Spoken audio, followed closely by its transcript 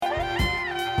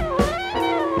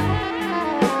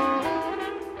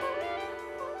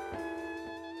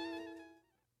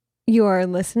You're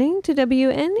listening to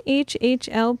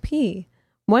WNHHLP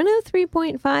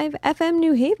 103.5 FM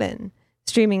New Haven,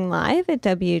 streaming live at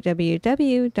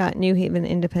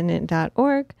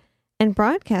www.newhavenindependent.org and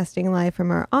broadcasting live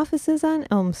from our offices on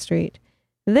Elm Street.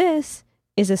 This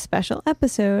is a special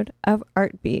episode of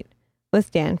Artbeat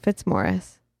with Dan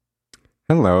Fitzmaurice.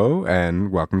 Hello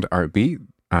and welcome to Artbeat.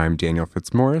 I'm Daniel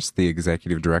Fitzmaurice, the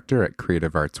Executive Director at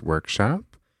Creative Arts Workshop,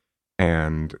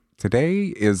 and today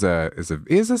is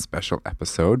a special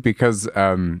episode because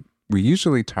we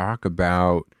usually talk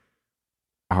about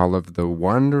all of the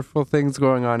wonderful things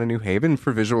going on in New Haven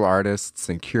for visual artists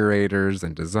and curators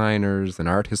and designers and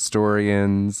art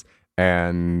historians.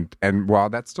 And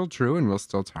while that's still true, and we'll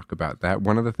still talk about that,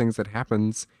 one of the things that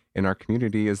happens in our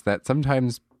community is that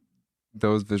sometimes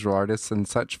those visual artists and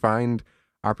such find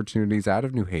opportunities out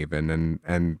of New Haven,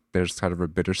 and there's kind of a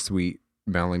bittersweet,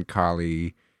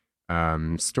 melancholy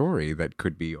story that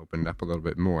could be opened up a little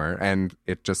bit more. And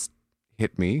it just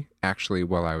hit me actually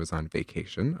while I was on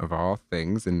vacation, of all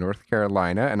things, in North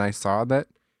Carolina, and I saw that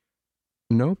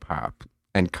No Pop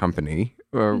and company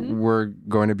were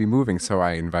going to be moving. So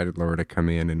I invited Laura to come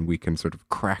in and we can sort of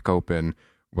crack open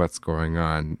what's going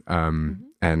on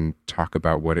and talk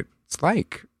about what it's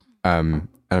like. And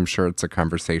I'm sure it's a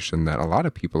conversation that a lot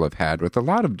of people have had with a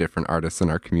lot of different artists in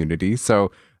our community. So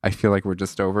I feel like we're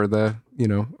just over the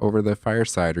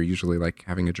fireside, or usually like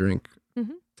having a drink.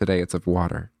 Mm-hmm. Today it's of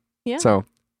water. Yeah. So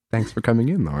thanks for coming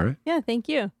in, Laura. Yeah, thank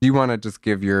you. Do you want to just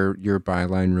give your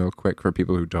byline real quick for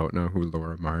people who don't know who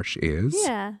Laura Marsh is?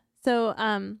 Yeah. So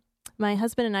my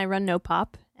husband and I run No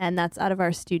Pop, and that's out of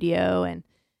our studio, and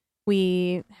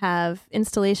we have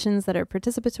installations that are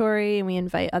participatory, and we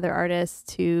invite other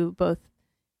artists to both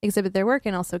exhibit their work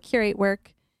and also curate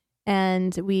work.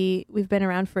 And we've been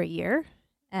around for a year.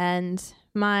 And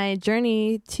my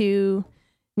journey to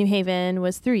New Haven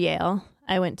was through Yale.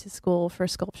 I went to school for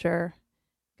sculpture,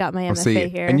 got my MFA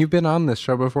here. And you've been on this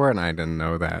show before, and I didn't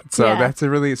know that. So that's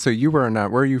so you were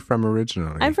not, where are you from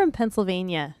originally? I'm from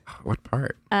Pennsylvania. What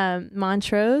part?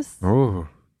 Montrose. Oh.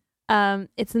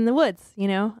 It's in the woods, you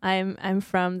know. I'm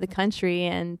from the country,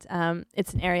 and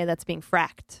it's an area that's being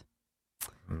fracked.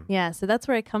 Yeah, so that's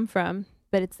where I come from.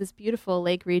 But it's this beautiful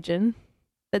lake region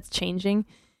that's changing,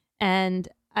 and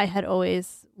I had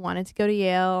always wanted to go to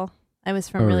Yale. I was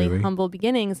from really humble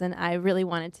beginnings, and I really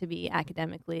wanted to be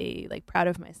academically proud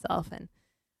of myself.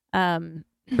 And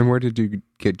where did you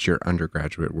get your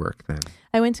undergraduate work then?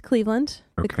 I went to Cleveland,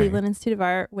 the Cleveland Institute of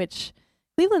Art, which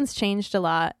Cleveland's changed a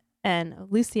lot. And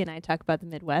Lucy and I talk about the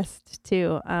Midwest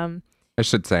too. I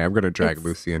should say I'm going to drag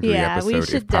Lucy into the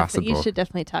episode if possible. You should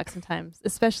definitely talk sometimes,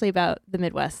 especially about the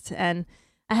Midwest. And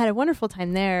I had a wonderful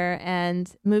time there, and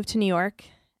moved to New York,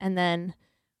 and then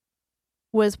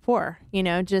was poor. You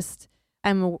know,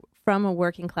 I'm from a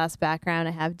working class background.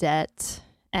 I have debt,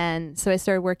 and so I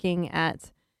started working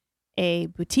at a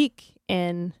boutique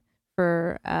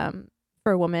for a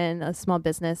woman, a small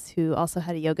business who also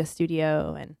had a yoga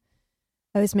studio, and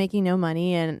I was making no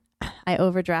money, and I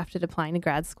overdrafted applying to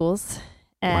grad schools.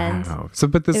 And wow. So,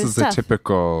 but this is tough. A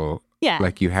typical, you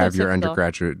have your typical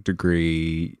undergraduate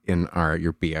degree in art,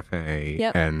 your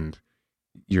BFA, and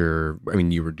you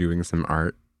were doing some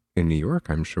art in New York,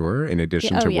 I'm sure, in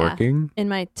addition to working. In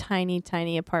my tiny,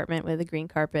 tiny apartment with a green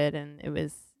carpet, and it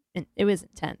was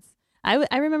intense.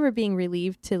 I remember being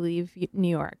relieved to leave New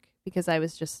York because I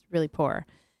was just really poor.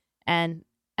 And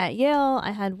at Yale,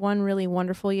 I had one really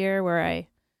wonderful year where I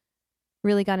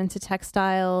really got into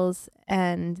textiles.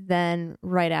 And then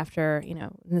right after, in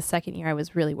the second year, I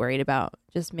was really worried about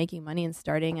just making money and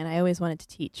starting. And I always wanted to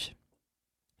teach.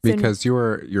 Because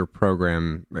your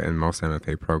program, and most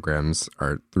MFA programs,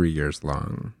 are 3 years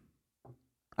long.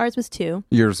 Ours was 2.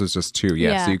 Yours was just 2,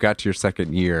 yeah. So you got to your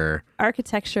second year.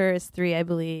 Architecture is 3, I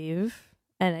believe.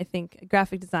 And I think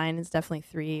graphic design is definitely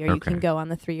 3, or you can go on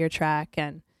the 3-year track.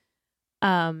 And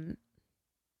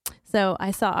so I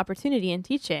saw opportunity in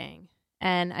teaching,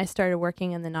 and I started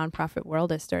working in the nonprofit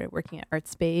world. I started working at Art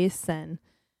Space, and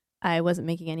I wasn't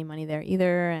making any money there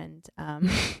either. And I'm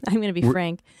going to be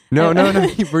frank. No. Were you and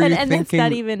thinking, it's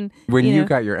not even, when you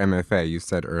got your MFA, you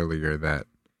said earlier that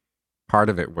part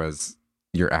of it was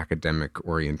your academic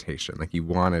orientation. Like you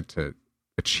wanted to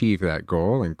achieve that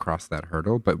goal and cross that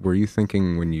hurdle. But were you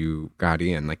thinking when you got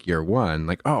in, like year one,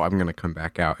 like, oh, I'm going to come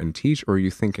back out and teach? Or were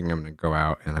you thinking I'm going to go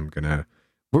out and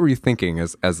what were you thinking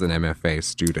as an MFA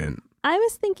student? I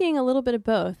was thinking a little bit of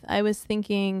both. I was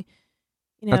thinking,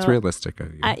 that's realistic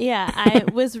of you. I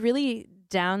was really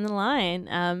down the line,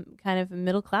 kind of a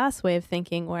middle class way of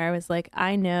thinking, where I was like,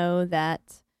 I know that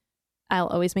I'll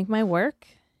always make my work.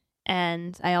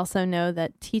 And I also know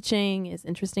that teaching is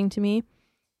interesting to me.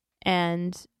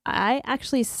 And I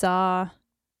actually saw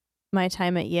my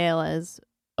time at Yale as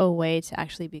a way to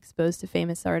actually be exposed to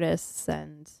famous artists.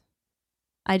 And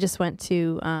I just went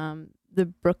to the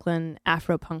Brooklyn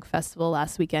Afro Punk Festival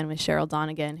last weekend with Cheryl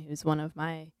Donegan, who's one of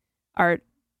my art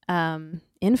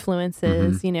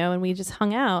influences, you know, and we just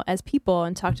hung out as people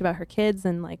and talked about her kids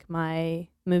and like my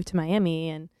move to Miami.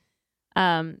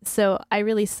 And so I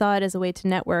really saw it as a way to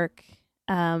network.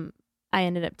 I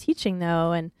ended up teaching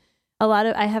though, and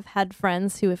I have had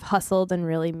friends who have hustled and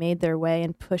really made their way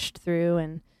and pushed through,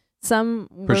 and some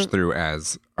pushed through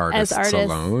as artists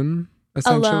alone,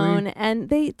 essentially. And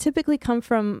they typically come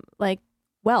from like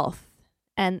wealth.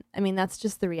 And I mean, that's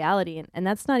just the reality. And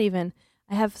that's not even,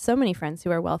 I have so many friends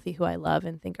who are wealthy who I love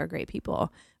and think are great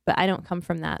people, but I don't come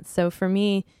from that. So for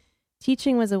me,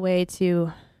 teaching was a way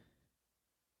to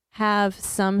have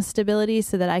some stability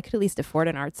so that I could at least afford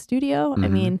an art studio. I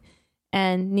mean,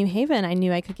 and New Haven, I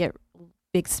knew I could get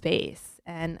big space,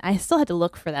 and I still had to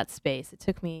look for that space. It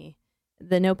took me,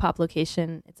 the No Pop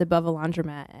location, it's above a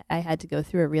laundromat. I had to go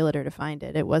through a realtor to find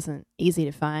it. It wasn't easy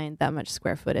to find that much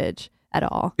square footage at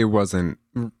all. It wasn't,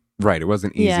 right. It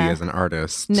wasn't easy as an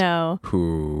artist. No.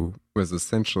 Who was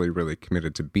essentially really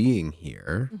committed to being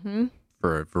here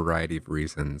for a variety of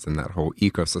reasons, and that whole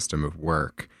ecosystem of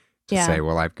work. To say,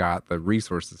 well, I've got the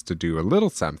resources to do a little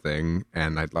something,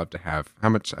 and I'd love to have how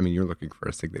much. I mean, you're looking for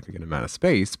a significant amount of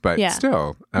space, but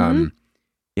still, I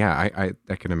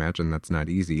can imagine that's not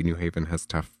easy. New Haven has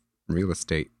tough real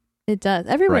estate. It does.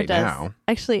 Everywhere right does. Now.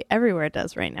 Actually, everywhere it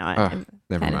does right now.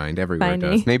 Never mind. Everywhere it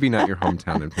does. Maybe not your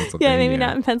hometown in Pennsylvania. Yeah, maybe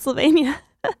not in Pennsylvania.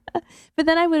 But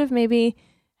then I would have maybe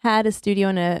had a studio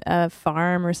on a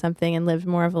farm or something and lived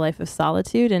more of a life of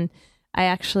solitude. And I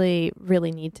actually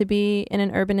really need to be in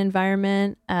an urban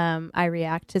environment. I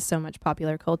react to so much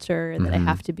popular culture that I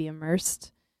have to be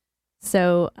immersed.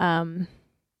 So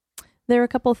there were a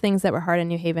couple of things that were hard in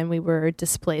New Haven. We were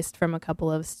displaced from a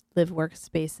couple of live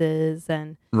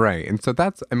workspaces. Right. And so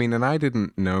that's, I mean, and I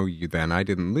didn't know you then. I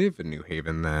didn't live in New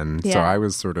Haven then. Yeah. So I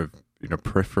was sort of, you know,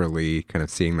 peripherally kind of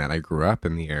seeing that. I grew up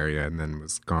in the area and then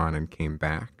was gone and came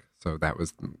back. So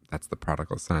that's the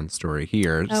prodigal son story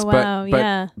here. Oh,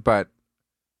 wow. But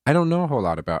I don't know a whole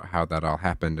lot about how that all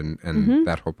happened and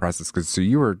that whole process. Because so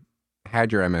you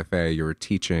had your MFA, you were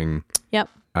teaching. Yep.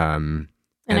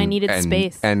 And I needed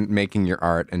space. And making your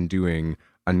art and doing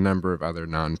a number of other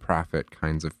nonprofit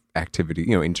kinds of activity,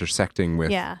 you know, intersecting with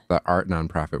the art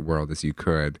nonprofit world as you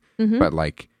could. But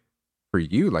like for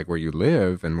you, like where you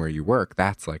live and where you work,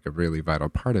 that's like a really vital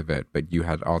part of it. But you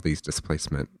had all these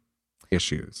displacement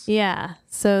issues. Yeah.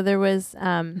 So there was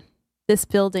this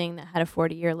building that had a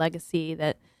 40-year legacy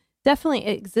that definitely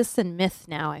exists in myth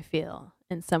now, I feel,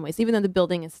 in some ways, even though the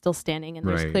building is still standing and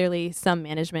there's clearly some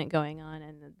management going on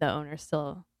and the owner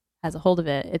still has a hold of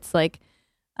it. It's like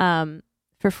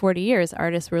for 40 years,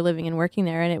 artists were living and working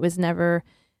there, and it was never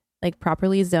like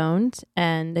properly zoned.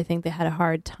 And I think they had a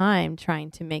hard time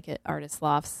trying to make it artist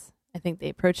lofts. I think they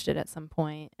approached it at some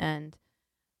point, and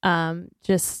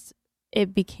just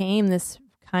it became this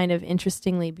kind of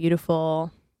interestingly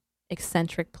beautiful,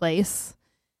 eccentric place.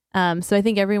 So I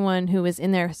think everyone who was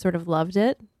in there sort of loved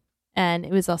it. And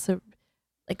it was also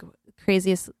like the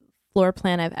craziest floor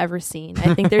plan I've ever seen.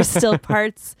 I think there's still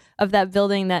parts of that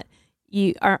building that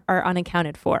you are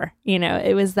unaccounted for. You know,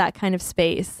 it was that kind of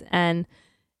space. And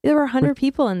there were 100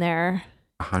 people in there.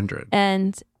 100.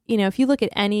 And, you know, if you look at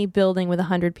any building with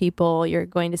 100 people, you're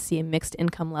going to see a mixed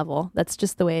income level. That's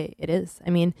just the way it is. I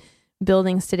mean,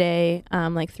 buildings today,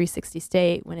 like 360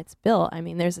 State, when it's built, I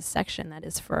mean, there's a section that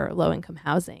is for low-income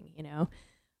housing, you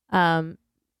know.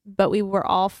 But we were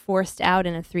all forced out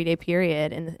in a 3-day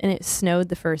period, and it snowed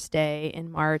the first day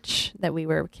in March that we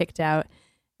were kicked out,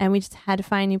 and we just had to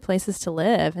find new places to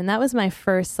live. And that was my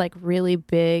first, like, really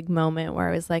big moment where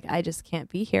I was like, I just can't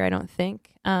be here, I don't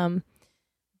think.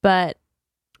 But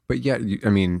yet, I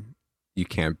mean, you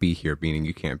can't be here, meaning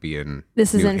you can't be in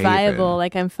this New isn't Haven. viable.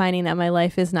 Like, I'm finding that my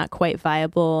life is not quite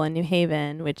viable in New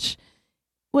Haven, which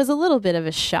was a little bit of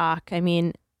a shock. I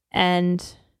mean,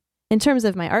 and in terms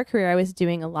of my art career, I was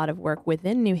doing a lot of work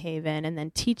within New Haven and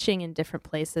then teaching in different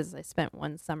places. I spent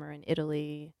one summer in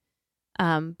Italy,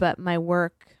 but my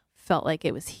work felt like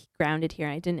it was grounded here.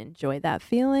 I didn't enjoy that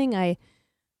feeling. I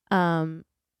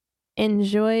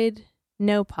enjoyed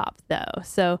No Pop, though.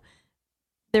 So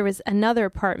there was another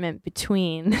apartment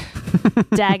between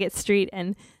Daggett Street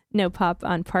and No Pop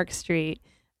on Park Street,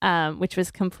 which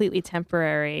was completely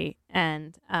temporary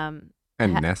and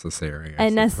necessary.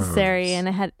 And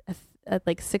I had a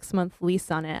like 6-month lease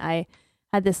on it. I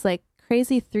had this like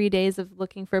crazy 3 days of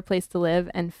looking for a place to live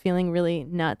and feeling really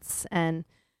nuts. And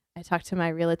I talked to my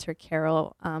realtor,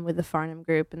 Carol, with the Farnham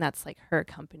Group, and that's like her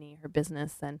company, her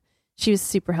business. And she was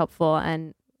super helpful.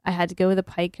 And I had to go with a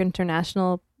Pike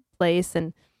International place.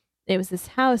 And it was this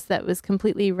house that was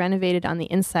completely renovated on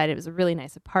the inside. It was a really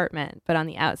nice apartment, but on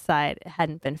the outside, it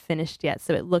hadn't been finished yet.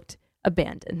 So it looked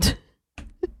abandoned.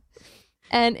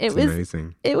 And it was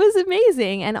amazing. It was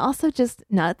amazing, and also just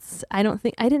nuts. I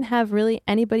didn't have really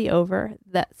anybody over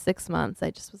that 6 months.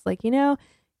 I just was like,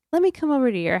 let me come over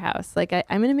to your house. Like I'm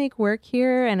going to make work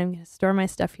here, and I'm going to store my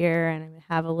stuff here, and I'm going to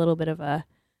have a little bit of a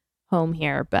home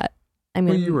here, but I'm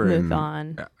going to move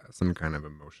on. Some kind of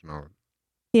emotional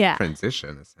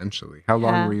transition, essentially. How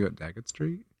long were you at Daggett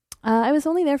Street? I was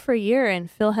only there for a year,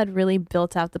 and Phil had really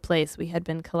built out the place. We had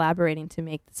been collaborating to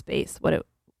make the space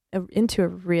into a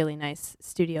really nice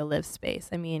studio live space.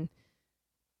 I mean,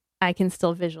 I can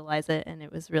still visualize it, and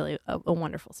it was really a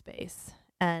wonderful space.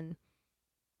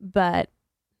 But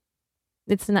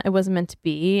it wasn't meant to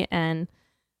be, and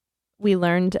we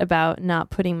learned about not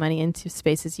putting money into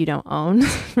spaces you don't own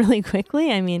really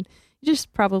quickly. I mean, you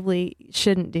just probably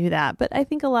shouldn't do that. But I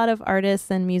think a lot of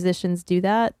artists and musicians do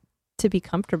that to be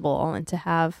comfortable and to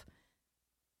have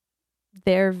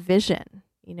their vision.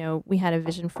 We had a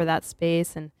vision for that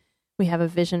space, and we have a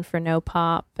vision for No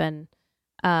Pop. And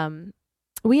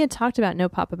we had talked about No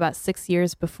Pop about 6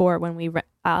 years before, when we,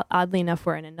 oddly enough,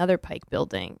 were in another Pike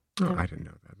building. Oh, I didn't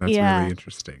know that. That's really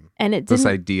interesting. And this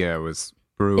idea was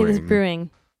brewing. It was brewing.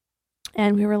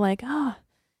 And we were like,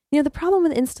 the problem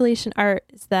with installation art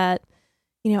is that,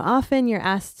 often you're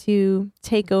asked to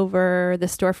take over the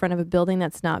storefront of a building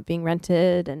that's not being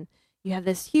rented, and you have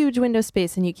this huge window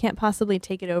space, and you can't possibly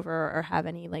take it over or have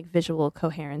any like visual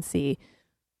coherency.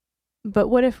 But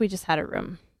what if we just had a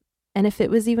room? And if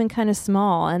it was even kind of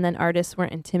small, and then artists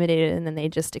weren't intimidated, and then they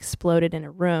just exploded in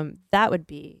a room, that would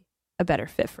be a better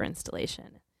fit for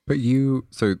installation. But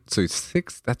so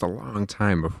 6, that's a long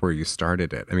time before you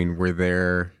started it. I mean, what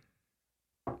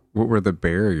were the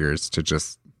barriers to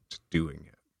just doing it?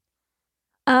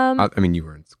 I mean, you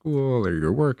were in school, or you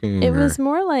were working? It was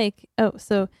more like,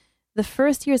 so the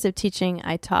first years of teaching,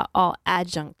 I taught all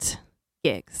adjunct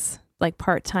gigs, like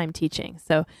part-time teaching.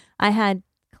 So I had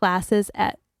classes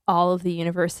at all of the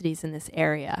universities in this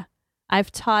area.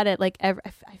 I've taught at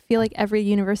I feel like every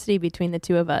university between the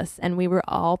two of us, and we were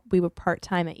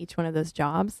part-time at each one of those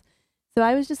jobs. So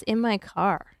I was just in my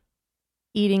car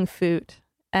eating food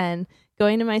and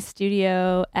going to my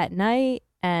studio at night,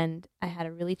 and I had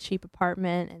a really cheap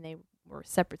apartment, and they were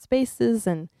separate spaces,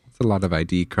 and it's a lot of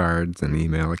ID cards and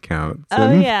email accounts.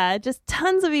 Oh yeah, just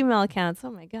tons of email accounts.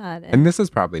 Oh my God. And this is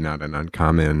probably not an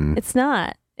uncommon It's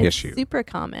not. It's issue. Super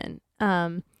common.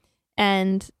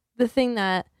 And the thing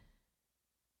that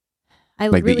I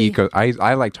like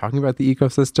I like talking about the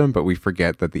ecosystem, but we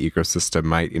forget that the ecosystem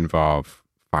might involve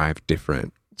 5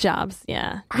 different jobs,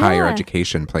 higher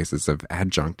education places of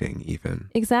adjuncting even.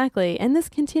 Exactly. And this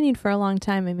continued for a long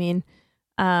time. I mean,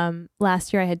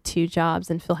 last year I had 2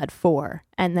 jobs and Phil had 4,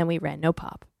 and then we ran No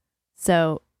Pop.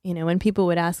 So, when people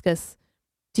would ask us,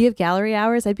 do you have gallery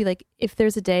hours? I'd be like, if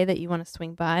there's a day that you want to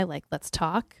swing by, like, let's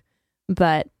talk.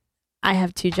 But I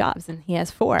have 2 jobs and he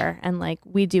has 4, and like,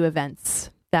 we do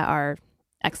events that are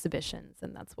exhibitions,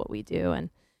 and that's what we do. And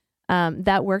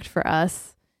that worked for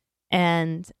us.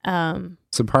 And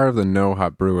so part of the No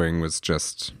Hop brewing was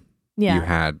just you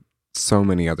had so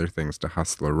many other things to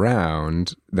hustle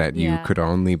around that you could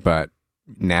only but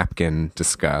napkin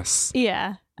discuss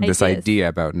this idea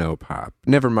about No Pop.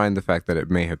 Never mind the fact that it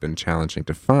may have been challenging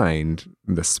to find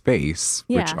the space,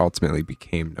 which ultimately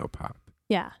became No Pop.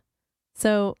 Yeah.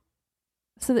 So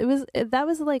that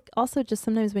was like also just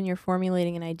sometimes when you're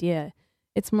formulating an idea,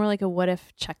 it's more like a what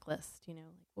if checklist,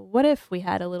 Well, what if we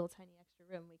had a little tiny extra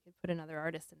room, we could put another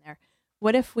artist in there?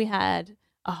 What if we had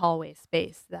a hallway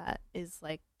space that is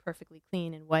like perfectly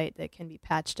clean and white that can be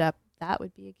patched up? That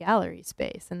would be a gallery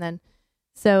space. And then,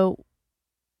 so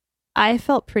I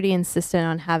felt pretty insistent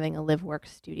on having a live work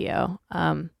studio.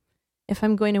 If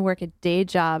I'm going to work a day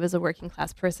job as a working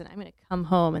class person, I'm going to come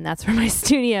home and that's where my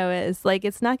studio is. Like,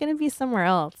 it's not going to be somewhere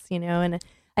else, and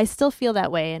I still feel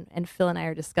that way. And Phil and I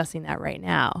are discussing that right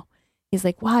now. He's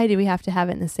like, why do we have to have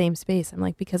it in the same space? I'm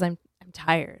like, because I'm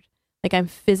tired. Like, I'm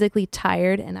physically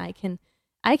tired, and I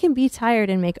can be tired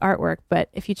and make artwork. But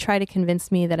if you try to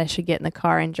convince me that I should get in the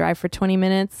car and drive for 20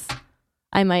 minutes,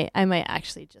 I might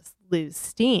actually just lose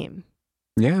steam.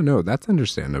 Yeah, no, that's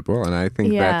understandable. And I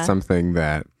think that's something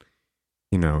that,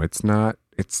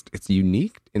 it's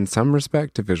unique in some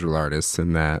respect to visual artists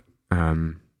in that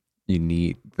you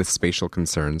need the spatial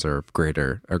concerns are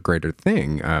a greater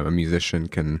thing. A musician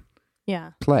can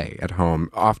Yeah. play at home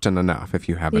often enough if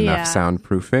you have enough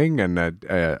soundproofing and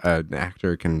an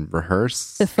actor can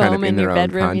rehearse the foam kind of in their your own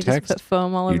bedroom. context. You just put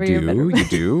foam all over your bedroom. You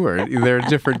do. Or there are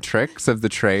different tricks of the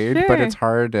trade, Sure. but it's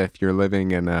hard if you're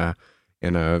living in a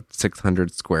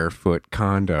 600 square foot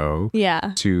condo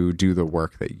to do the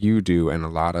work that you do, and a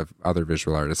lot of other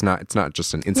visual artists. It's not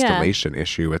just an installation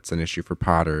issue, it's an issue for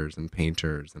potters and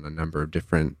painters and a number of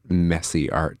different messy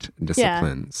art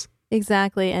disciplines.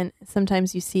 Exactly. And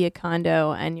sometimes you see a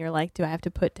condo and you're like, do I have to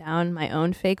put down my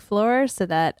own fake floor so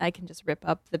that I can just rip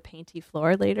up the painty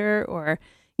floor later? Or,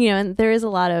 and there is a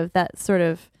lot of that sort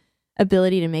of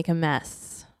ability to make a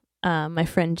mess. My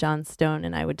friend John Stone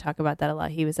and I would talk about that a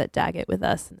lot. He was at Daggett with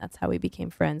us, and that's how we became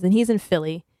friends. And he's in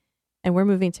Philly, and we're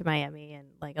moving to Miami. And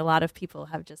like a lot of people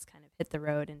have just kind of hit the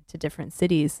road into different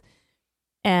cities.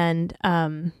 And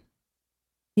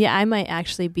I might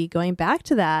actually be going back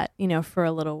to that, for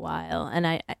a little while.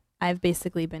 And I've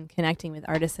basically been connecting with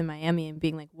artists in Miami and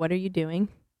being like, what are you doing?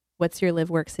 What's your live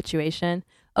work situation?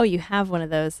 Oh, you have one of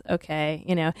those. Okay.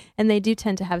 And they do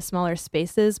tend to have smaller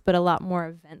spaces, but a lot more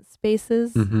event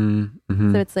spaces. Mm-hmm,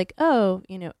 mm-hmm. So it's like,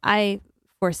 I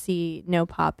foresee No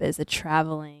Pop as a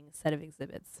traveling set of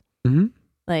exhibits. Mm-hmm.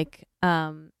 Like,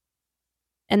 and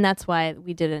that's why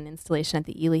we did an installation at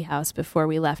the Ely House before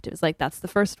we left. It was like, that's the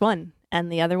first one,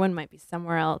 and the other one might be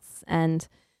somewhere else. And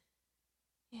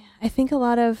I think a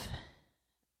lot of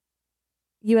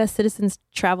U.S. citizens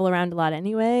travel around a lot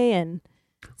anyway, and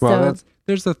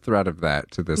there's a thread of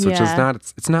that to this, which is not.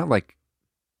 It's not like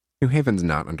New Haven's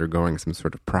not undergoing some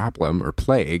sort of problem or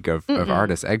plague of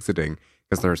artists exiting,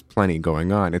 because there's plenty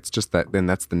going on. It's just that then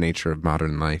that's the nature of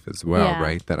modern life as well,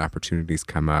 right? That opportunities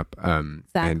come up,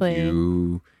 exactly. and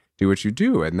you do what you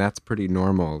do, and that's pretty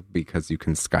normal because you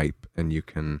can Skype and you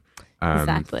can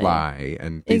fly,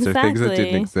 and these are things that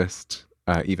didn't exist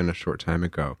even a short time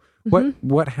ago. Mm-hmm.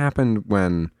 What happened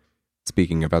when,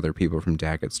 speaking of other people from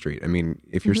Daggett Street, I mean,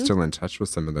 if you're still in touch with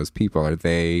some of those people,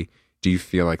 do you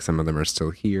feel like some of them are still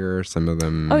here? Some of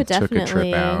them took a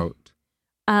trip out?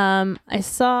 I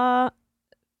saw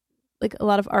like a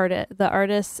lot of the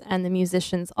artists and the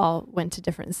musicians all went to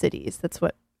different cities. That's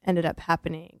what ended up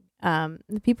happening.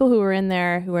 The people who were in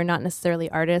there who were not necessarily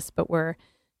artists, but were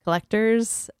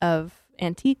collectors of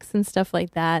antiques and stuff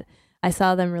like that, I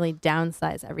saw them really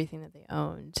downsize everything that they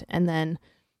owned. And then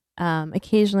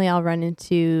occasionally I'll run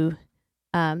into,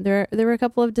 there were a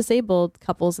couple of disabled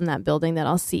couples in that building that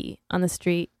I'll see on the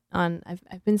street.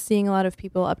 I've been seeing a lot of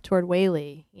people up toward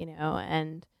Whaley,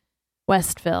 and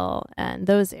Westville and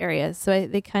those areas. So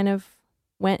they kind of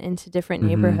went into different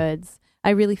neighborhoods. I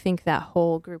really think that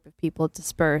whole group of people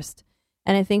dispersed.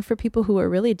 And I think for people who were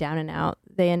really down and out,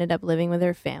 they ended up living with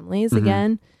their families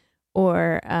again,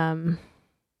 or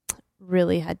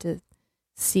really had to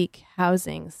seek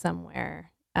housing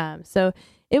somewhere. So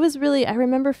it was really, I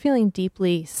remember feeling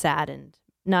deeply saddened,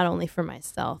 not only for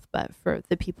myself, but for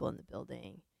the people in the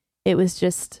building. It was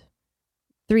just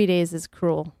 3 days is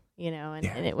cruel, and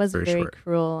it was very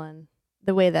cruel. And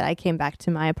the way that I came back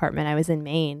to my apartment, I was in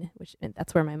Maine,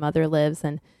 that's where my mother lives.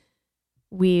 And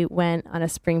we went on a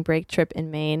spring break trip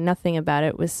in Maine. Nothing about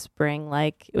it was spring.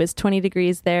 Like, it was 20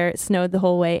 degrees there. It snowed the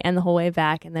whole way and the whole way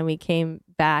back. And then we came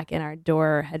back and our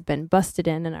door had been busted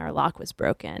in and our lock was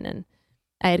broken. And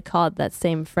I had called that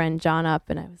same friend John up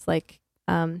and I was like,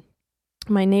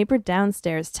 my neighbor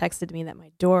downstairs texted me that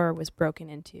my door was broken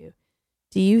into.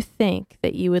 Do you think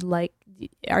that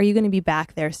are you going to be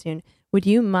back there soon? Would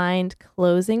you mind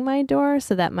closing my door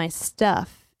so that my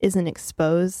stuff isn't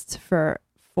exposed for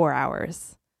 4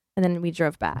 hours? And then we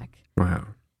drove back. Wow.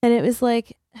 And it was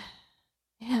like,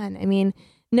 man, I mean,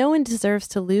 no one deserves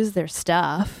to lose their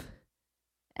stuff.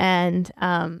 And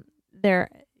they're,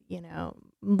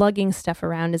 lugging stuff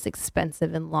around is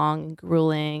expensive and long and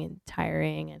grueling and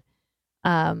tiring.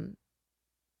 And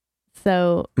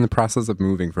so and the process of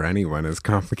moving for anyone is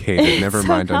complicated. Never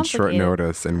mind on short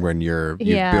notice. And when you've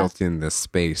built in this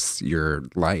space, your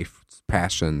life,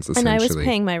 passions, essentially. And I was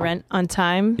paying my rent on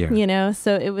time,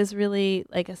 so it was really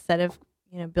like a set of,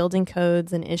 building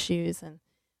codes and issues.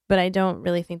 But I don't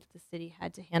really think that the city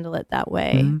had to handle it that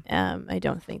way. I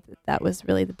don't think that was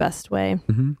really the best way.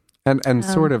 And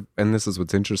sort of, and this is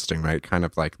what's interesting, right? Kind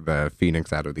of like the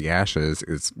phoenix out of the ashes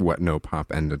is what No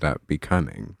Pop ended up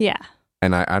becoming. Yeah.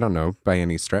 And I don't know, by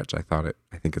any stretch, I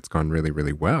think it's gone really,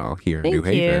 really well here in New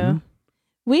Thank Haven.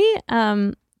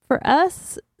 you. For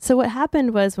us, so what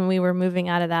happened was when we were moving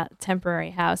out of that temporary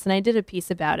house, and I did a piece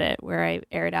about it where I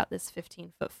aired out this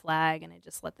 15-foot flag and I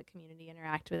just let the community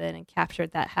interact with it and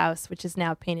captured that house, which is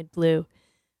now painted blue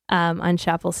on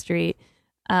Chapel Street.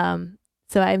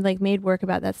 So I made work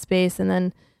about that space. And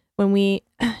then when we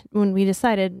when we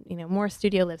decided, more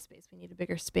studio live space, we need a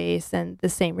bigger space, and the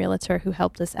same realtor who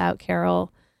helped us out,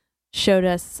 Carol, showed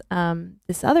us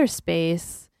this other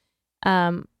space.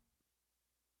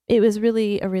 It was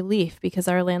really a relief because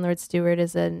our landlord Stuart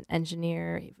is an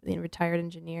engineer, a retired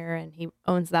engineer, and he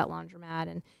owns that laundromat,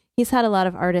 and he's had a lot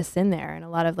of artists in there and a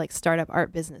lot of like startup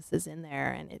art businesses in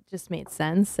there, and it just made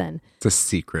sense. And it's a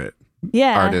secret.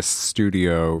 Yeah. Artist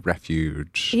studio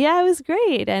refuge. Yeah, it was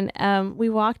great. And we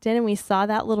walked in and we saw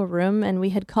that little room, and we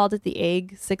had called it the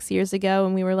Egg 6 years ago,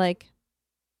 and we were like,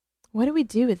 what do we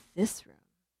do with this room?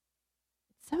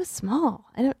 It's so small.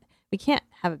 We can't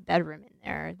have a bedroom in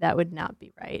there. That would not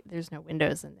be right. There's no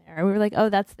windows in there. We were like, oh,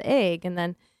 that's the Egg. And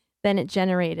then it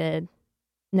generated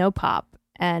No Pop,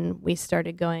 and we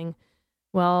started going,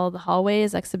 well, the hallway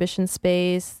is exhibition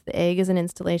space. The Egg is an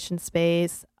installation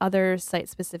space. Other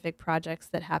site-specific projects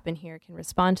that happen here can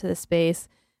respond to the space.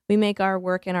 We make our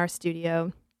work in our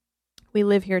studio. We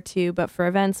live here too, but for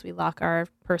events, we lock our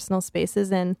personal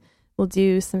spaces and we'll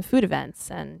do some food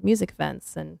events and music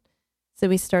events. And so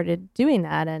we started doing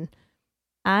that. And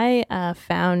I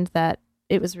found that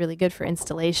it was really good for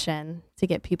installation to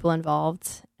get people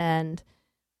involved, and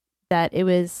that it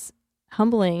was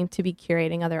humbling to be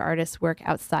curating other artists' work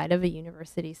outside of a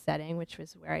university setting, which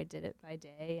was where I did it by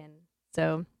day. And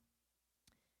so,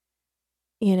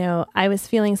 I was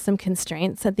feeling some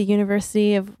constraints at the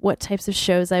university of what types of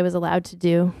shows I was allowed to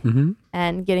do,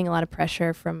 and getting a lot of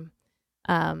pressure from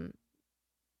the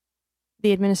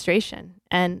administration.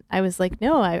 And I was like,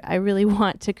 no, I really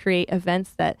want to create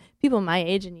events that people my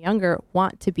age and younger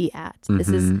want to be at.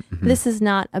 This is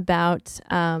not about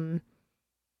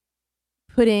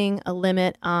putting a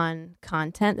limit on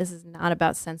content. This is not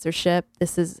about censorship.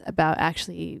 This is about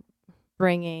actually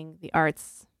bringing the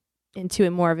arts into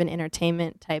a more of an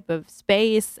entertainment type of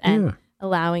space, and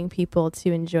allowing people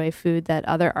to enjoy food that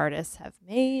other artists have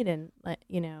made, and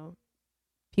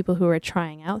people who are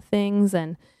trying out things.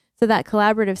 And so that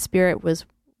collaborative spirit was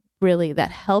really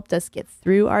that helped us get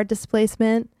through our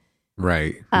displacement.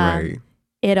 Right.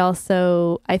 It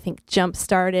also, I think,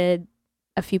 jump-started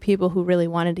a few people who really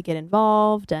wanted to get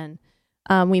involved, and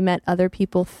we met other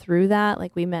people through that.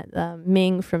 Like we met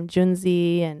Ming from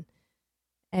Junzi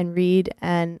and Reed,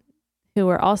 and who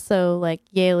were also like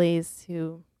Yaleys,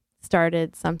 who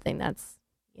started something that's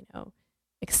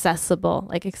accessible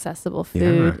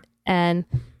food. And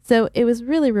so it was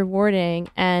really rewarding,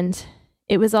 and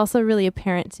it was also really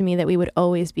apparent to me that we would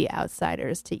always be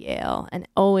outsiders to Yale and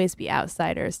always be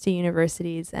outsiders to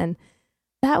universities, and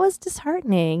that was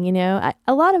disheartening. A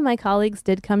lot of my colleagues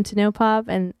did come to No Pop,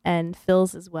 and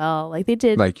Phil's as well. Like they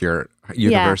did, like your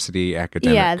university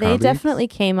academic. Yeah, they colleagues? definitely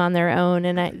came on their own,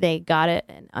 and they got it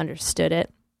and understood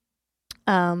it.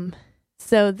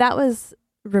 So that was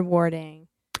rewarding.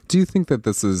 Do you think that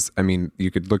this is? I mean,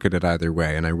 you could look at it either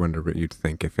way, and I wonder what you'd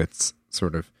think if it's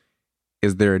sort of.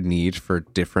 Is there a need for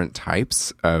different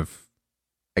types of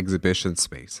exhibition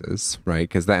spaces, right?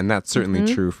 Because that's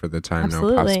certainly true for the time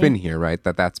Absolutely. No Pop's been here, right?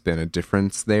 That's been a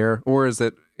difference there, or is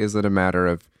it a matter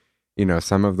of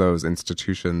some of those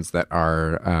institutions that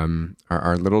are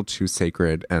a little too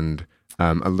sacred and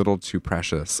a little too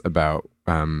precious about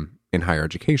in higher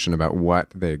education about what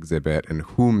they exhibit and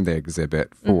whom they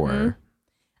exhibit for?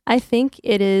 I think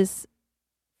it is,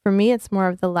 for me, it's more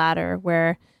of the latter,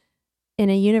 where in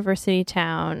a university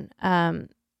town, I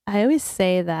always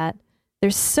say that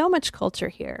there's so much culture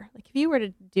here. Like if you were to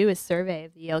do a survey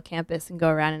of the Yale campus and go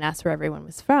around and ask where everyone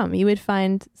was from, you would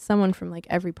find someone from like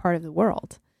every part of the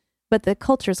world. But the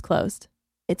culture's closed.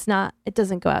 It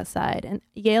doesn't go outside. And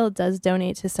Yale does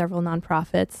donate to several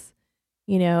nonprofits.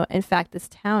 In fact, this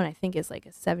town, I think, is like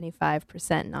a 75%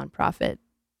 nonprofit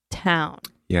town.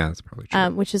 Yeah, that's probably true.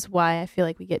 Which is why I feel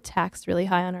like we get taxed really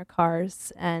high on our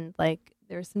cars. And like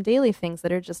there are some daily things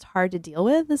that are just hard to deal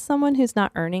with as someone who's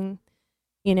not earning,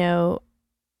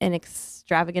 an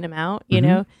extravagant amount.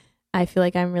 I feel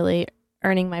like I'm really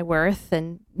earning my worth,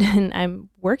 and I'm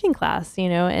working class,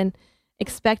 and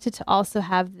expected to also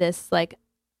have this like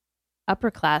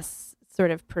upper class sort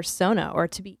of persona, or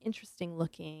to be interesting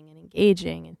looking and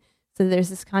engaging. And so there's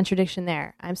this contradiction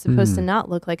there. I'm supposed to not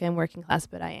look like I'm working class,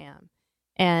 but I am.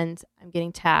 And I'm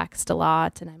getting taxed a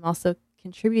lot, and I'm also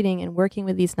contributing and working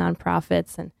with these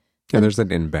nonprofits. And there's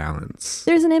an imbalance.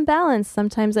 There's an imbalance.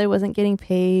 Sometimes I wasn't getting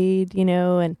paid,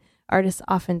 and artists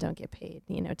often don't get paid,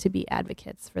 to be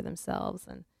advocates for themselves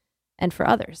and for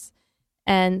others.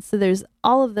 And so there's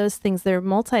all of those things. They're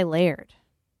multi-layered,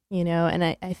 and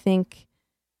I think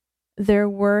they're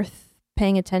worth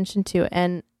paying attention to.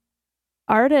 And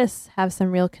artists have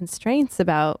some real constraints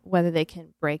about whether they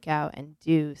can break out and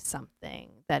do something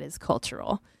that is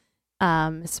cultural.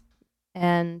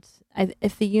 And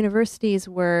if the universities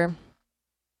were,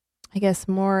 I guess,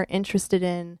 more interested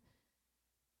in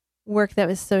work that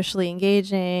was socially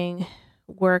engaging,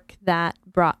 work that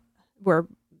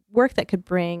could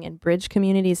bring and bridge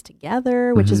communities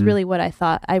together, which is really what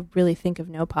I really think of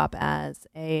No Pop as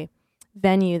a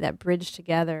venue that bridged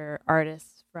together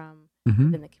artists from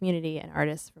within the community and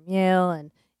artists from Yale.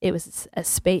 And it was a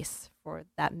space for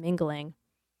that mingling.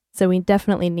 So we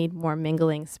definitely need more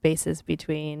mingling spaces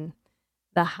between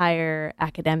the higher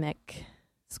academic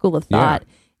school of thought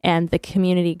and the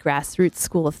community grassroots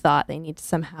school of thought. They need to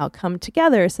somehow come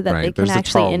together so that they can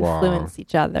actually influence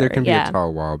each other. There can be a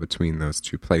tall wall between those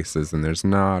two places, and there's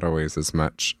not always as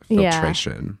much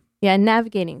filtration. Yeah,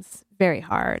 navigating's very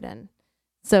hard. And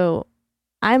so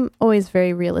I'm always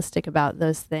very realistic about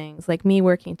those things. Like me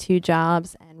working 2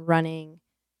 jobs and running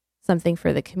something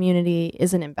for the community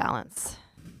is an imbalance.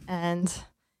 And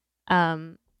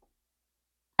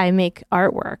I make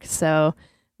artwork, so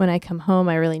when I come home,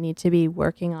 I really need to be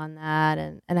working on that,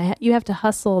 and you have to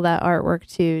hustle that artwork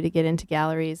too to get into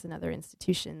galleries and other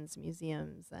institutions,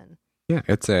 museums, and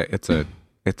it's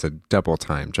a double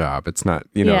time job. It's not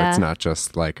it's not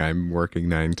just like I'm working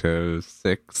 9 to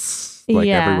 6 like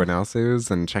everyone else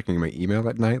is and checking my email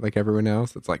at night like everyone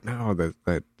else. It's like no,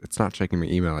 that it's not checking my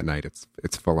email at night.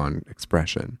 It's full on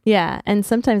expression. Yeah, and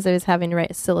sometimes I was having to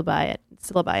write a syllabi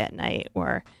at night,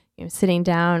 or sitting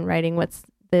down writing what's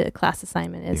the class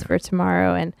assignment is for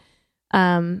tomorrow. And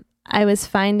I was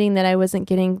finding that I wasn't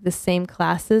getting the same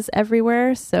classes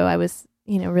everywhere. So I was,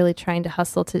 really trying to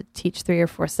hustle to teach 3 or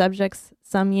 4 subjects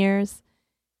some years.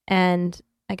 And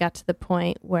I got to the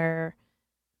point where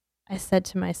I said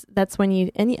to myself, that's when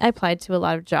I applied to a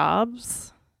lot of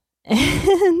jobs.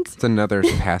 And it's another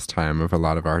pastime of a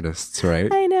lot of artists,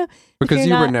 right? I know. Because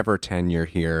you were never tenure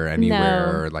here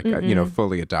anywhere, or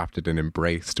fully adopted and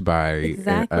embraced by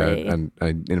an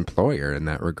employer in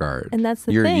that regard. And that's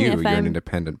the thing. You're an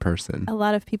independent person. A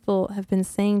lot of people have been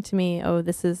saying to me, oh,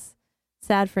 this is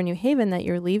sad for New Haven that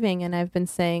you're leaving. And I've been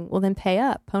saying, well, then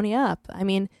pony up. I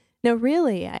mean, no,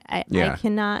 really, I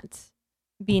cannot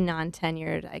be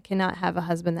non-tenured. I cannot have a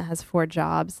husband that has 4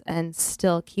 jobs and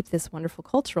still keep this wonderful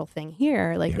cultural thing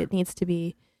here. It needs to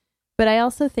be. But I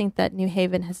also think that New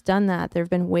Haven has done that. There have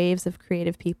been waves of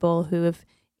creative people who have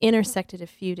intersected a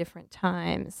few different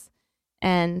times.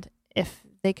 And if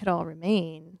they could all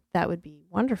remain, that would be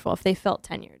wonderful. If they felt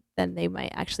tenured, then they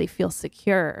might actually feel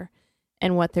secure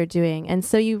in what they're doing. And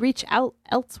so you reach out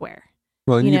elsewhere.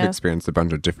 Well, and you've experienced a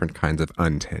bunch of different kinds of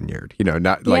untenured,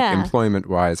 not like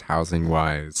employment-wise,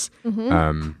 housing-wise.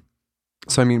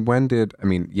 So,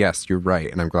 yes, you're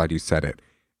right. And I'm glad you said it.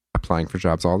 Applying for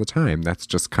jobs all the time. That's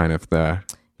just kind of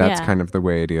kind of the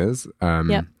way it is.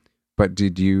 But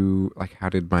did you, how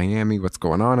did Miami, what's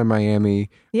going on in Miami?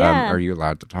 Are you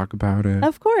allowed to talk about it?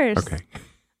 Of course. Okay.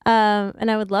 And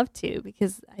I would love to,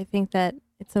 because I think that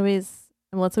it's always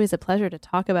a pleasure to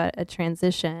talk about a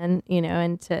transition,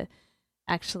 and to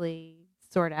actually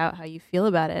sort out how you feel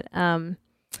about it.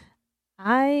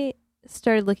 I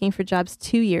started looking for jobs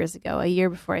 2 years ago, a year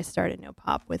before I started No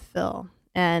Pop with Phil.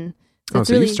 And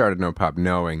so you started No Pop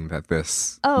knowing that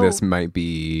this might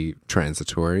be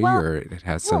transitory, or it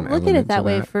has some element. Look at it that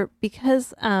way,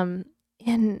 because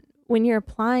when you're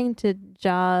applying to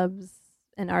jobs,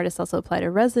 and artists also apply to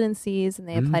residencies, and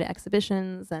they apply to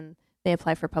exhibitions, and they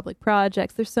apply for public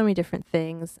projects. There's so many different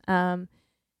things.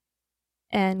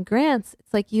 And grants,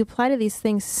 it's like you apply to these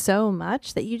things so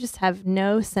much that you just have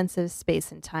no sense of space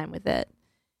and time with it.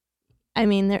 I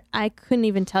mean, I couldn't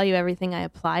even tell you everything I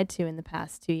applied to in the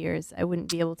past 2 years. I wouldn't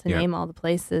be able to name all the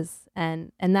places.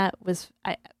 And that was,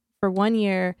 for 1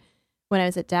 year when I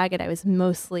was at Daggett, I was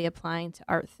mostly applying to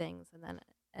art things.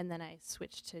 And then I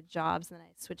switched to jobs, and then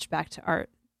I switched back to art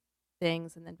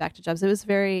things, and then back to jobs. It was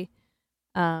very,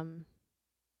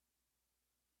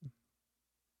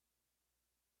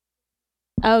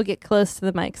 get close to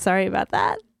the mic. Sorry about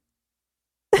that.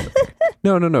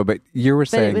 No. But you were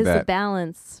saying that it was a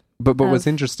balance. But what's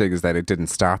interesting is that it didn't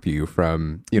stop you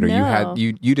from, you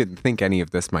didn't think any of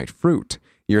this might fruit.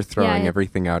 You're throwing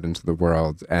everything out into the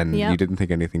world, and you didn't think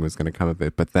anything was going to come of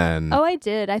it. But then, I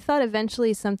did. I thought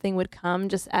eventually something would come,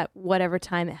 just at whatever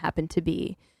time it happened to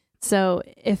be. So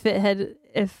if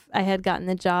I had gotten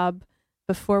the job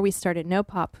before we started No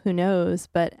Pop, who knows?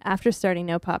 But after starting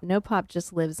No Pop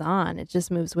just lives on. It just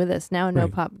moves with us. Now No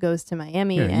Pop goes to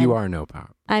Miami. Yeah, and you are No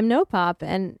Pop. I'm No Pop,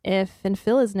 and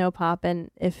Phil is No Pop, and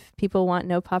if people want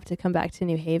No Pop to come back to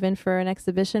New Haven for an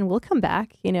exhibition, we'll come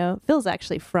back. Phil's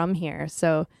actually from here,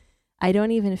 so I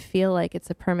don't even feel like it's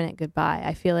a permanent goodbye.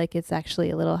 I feel like it's actually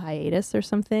a little hiatus or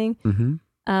something.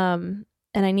 Mm-hmm.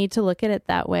 And I need to look at it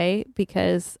that way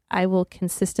because I will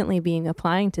consistently be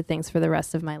applying to things for the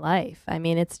rest of my life. I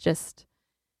mean, it's just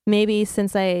maybe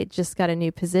since I just got a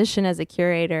new position as a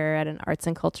curator at an arts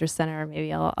and culture center,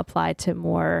 maybe I'll apply to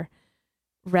more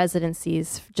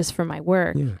residencies just for my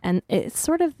work. Yeah. And it's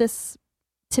sort of this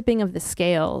tipping of the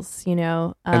scales, you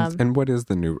know. And what is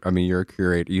the new, I mean, you're a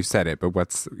curator, you said it, but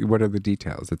what are the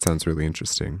details? It sounds really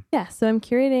interesting. Yeah, so I'm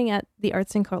curating at the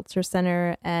Arts and Culture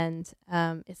Center, and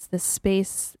it's this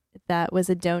space that was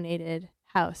a donated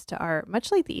house to art,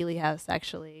 much like the Ely House,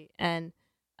 actually. And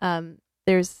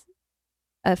there's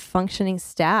a functioning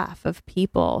staff of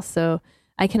people, so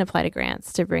I can apply to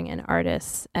grants to bring in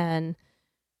artists and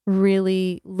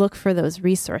really look for those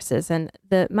resources. And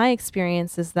my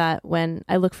experience is that when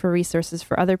I look for resources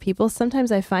for other people,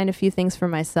 sometimes I find a few things for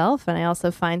myself, and I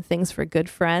also find things for good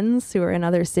friends who are in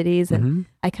other cities, and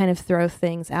I kind of throw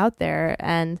things out there.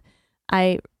 And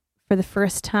I, for the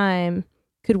first time,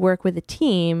 could work with a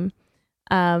team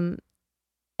and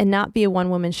not be a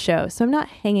one-woman show. So I'm not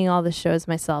hanging all the shows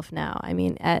myself now. I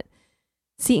mean, at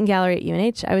Seton Gallery at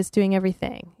UNH, I was doing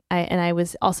everything. I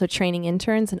was also training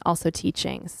interns and also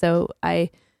teaching. So I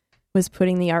was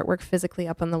putting the artwork physically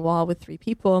up on the wall with 3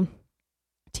 people,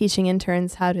 teaching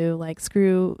interns how to like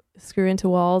screw into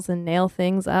walls and nail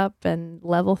things up and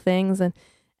level things.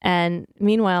 And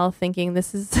meanwhile thinking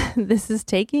this is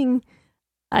taking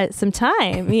some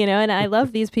time, you know, and I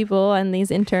love these people and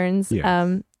these interns.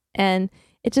 Yes. And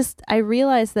it just, I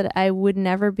realized that I would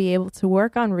never be able to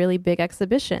work on really big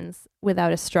exhibitions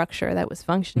without a structure that was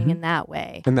functioning in that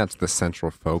way. And that's the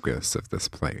central focus of this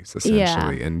place,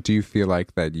 essentially. Yeah. And do you feel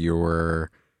like that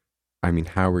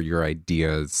how were your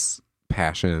ideas,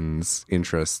 passions,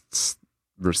 interests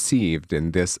received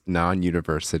in this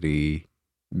non-university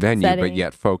venue, Setting. but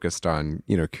yet focused on,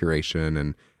 you know,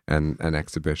 curation and an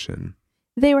exhibition?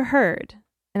 They were heard.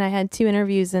 And I had 2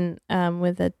 interviews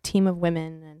with a team of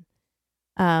women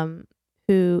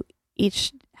who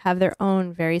each have their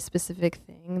own very specific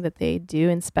thing that they do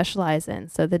and specialize in.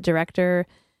 So the director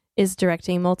is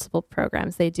directing multiple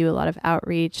programs. They do a lot of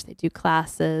outreach. They do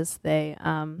classes. They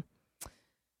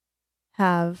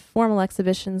have formal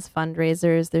exhibitions,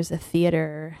 fundraisers. There's a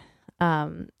theater.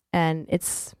 And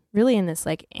it's really in this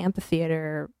like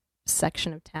amphitheater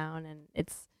section of town. And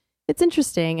it's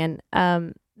interesting. And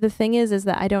the thing is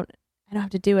that I don't have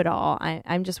to do it all.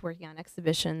 I'm just working on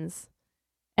exhibitions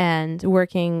and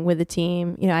working with the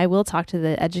team. You know, I will talk to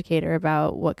the educator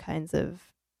about what kinds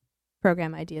of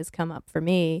program ideas come up for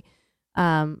me.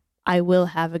 I will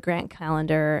have a grant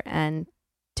calendar and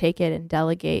take it and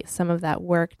delegate some of that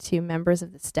work to members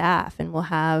of the staff. And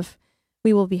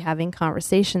we will be having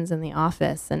conversations in the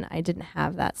office. And I didn't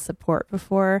have that support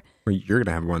before. Well, you're going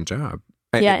to have one job.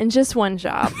 Yeah, and just one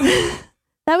job.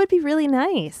 That would be really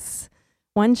nice.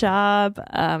 One job.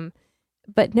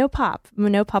 But no pop.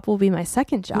 No pop will be my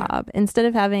second job. Yeah. Instead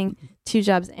of having 2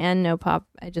 jobs and no pop,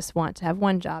 I just want to have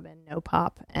one job and no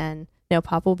pop. And no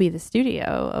pop will be the studio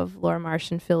of Laura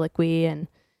Marsh and Phil Liqui.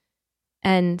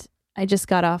 And I just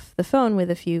got off the phone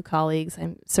with a few colleagues.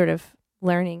 I'm sort of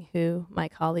learning who my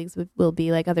colleagues will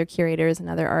be, like other curators and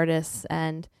other artists.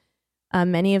 And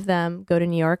many of them go to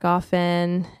New York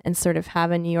often and sort of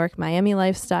have a New York, Miami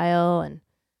lifestyle. And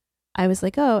I was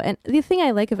like, oh, and the thing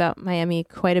I like about Miami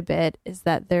quite a bit is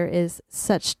that there is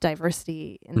such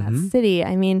diversity in that city.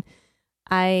 I mean,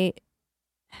 I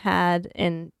had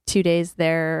in 2 days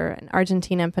there an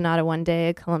Argentine empanada one day,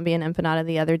 a Colombian empanada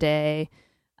the other day.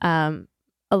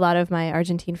 A lot of my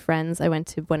Argentine friends, I went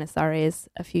to Buenos Aires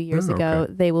a few years ago.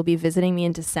 Okay. They will be visiting me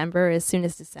in December. As soon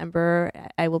as December,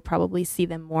 I will probably see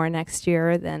them more next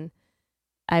year than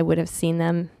I would have seen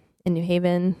them in New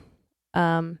Haven.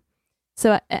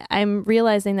 So I'm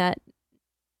realizing that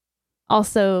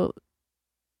also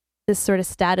this sort of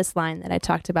status line that I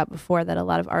talked about before that a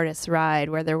lot of artists ride,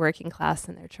 where they're working class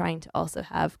and they're trying to also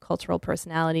have cultural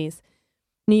personalities.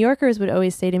 New Yorkers would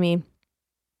always say to me,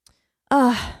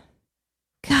 "Oh,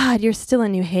 God, you're still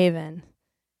in New Haven."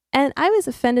 And I was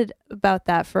offended about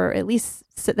that for at least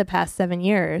the past 7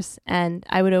 years. And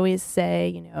I would always say,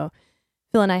 you know,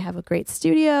 Phil and I have a great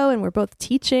studio and we're both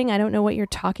teaching. I don't know what you're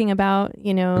talking about,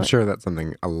 you know. I'm sure that's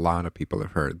something a lot of people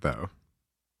have heard, though.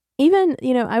 Even,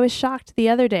 you know, I was shocked the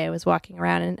other day. I was walking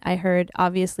around and I heard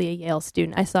obviously a Yale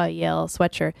student. I saw a Yale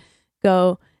sweatshirt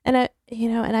go, and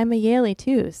and I'm a Yaley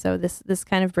too. So this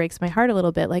kind of breaks my heart a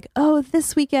little bit. Like, oh,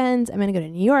 this weekend I'm going to go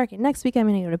to New York, and next week I'm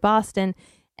going to go to Boston.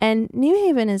 And New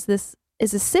Haven is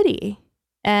a city,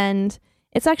 and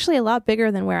it's actually a lot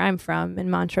bigger than where I'm from in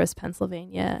Montrose,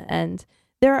 Pennsylvania. And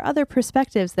there are other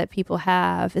perspectives that people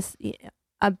have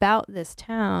about this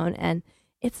town, and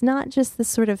it's not just this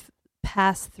sort of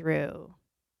pass through.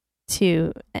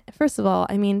 to, first of all,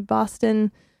 I mean,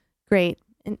 Boston, great.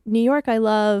 In New York, I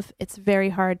love. It's very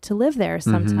hard to live there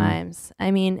sometimes.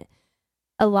 I mean,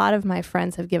 a lot of my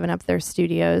friends have given up their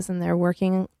studios and they're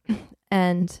working,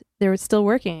 and they're still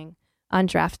working on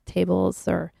draft tables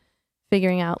or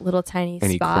figuring out little tiny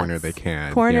Any spots. corner they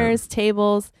can. Corners,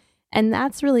 tables. And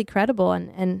that's really credible.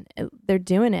 And they're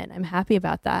doing it. I'm happy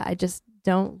about that. I just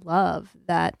don't love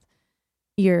that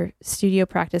your studio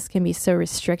practice can be so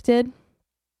restricted.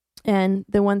 And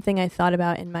the one thing I thought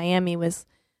about in Miami was,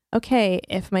 okay,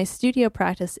 if my studio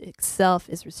practice itself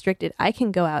is restricted, I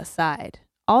can go outside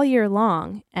all year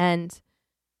long. And,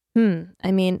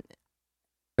 I mean,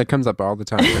 it comes up all the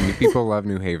time. I mean, people love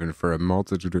New Haven for a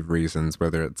multitude of reasons,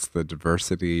 whether it's the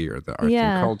diversity or the arts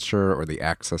and culture or the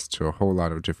access to a whole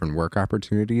lot of different work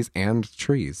opportunities and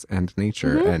trees and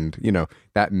nature. And, you know,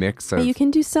 that mix of... You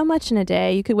can do so much in a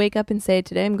day. You could wake up and say,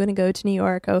 today I'm going to go to New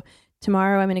York. Oh,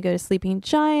 tomorrow I'm going to go to Sleeping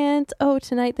Giant. Oh,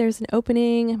 tonight there's an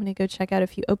opening. I'm going to go check out a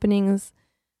few openings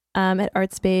at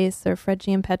Art Space or Fred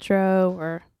G. and Petro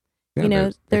or, yeah, you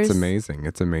know, it's amazing.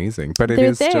 It's amazing. But it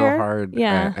is still hard.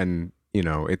 Yeah. And you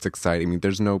know, it's exciting. I mean,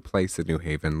 there's no place in New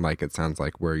Haven like it sounds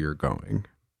like where you're going.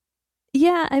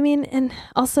 Yeah, I mean, and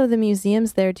also the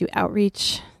museums there do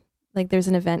outreach. Like there's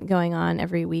an event going on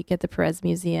every week at the Perez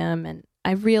Museum. And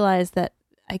I've realized that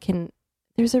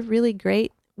there's a really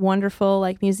great, wonderful,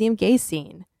 like museum gay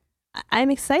scene. I'm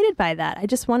excited by that. I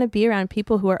just want to be around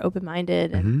people who are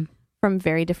open-minded and from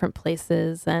very different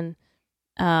places.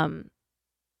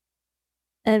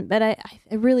 But I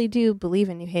really do believe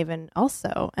in New Haven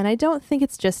also. And I don't think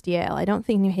it's just Yale. I don't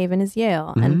think New Haven is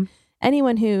Yale. And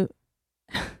anyone who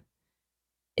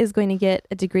is going to get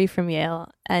a degree from Yale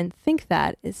and think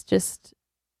that is just,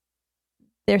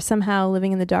 they're somehow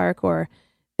living in the dark, or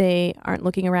they aren't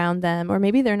looking around them, or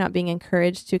maybe they're not being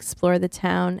encouraged to explore the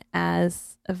town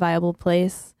as a viable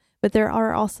place. But there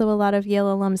are also a lot of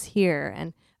Yale alums here.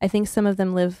 And I think some of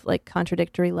them live like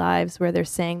contradictory lives where they're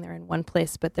saying they're in one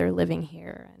place, but they're living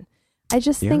here. And I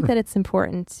just think that it's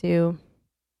important to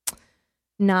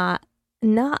not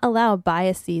allow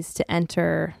biases to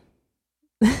enter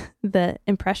the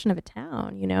impression of a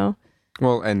town, you know?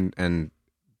 Well, and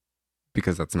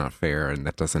because that's not fair, and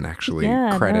that doesn't actually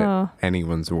credit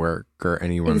anyone's work or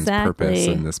anyone's purpose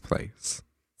in this place.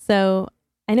 So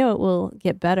I know it will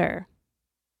get better.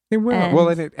 It will.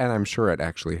 And I'm sure it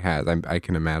actually has. I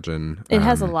can imagine. It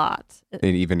has a lot.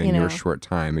 And even in your short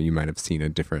time, you might have seen a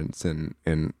difference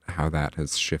in how that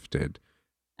has shifted.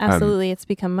 Absolutely. It's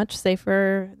become much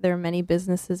safer. There are many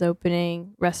businesses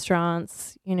opening,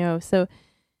 restaurants, you know. So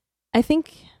I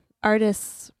think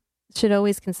artists should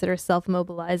always consider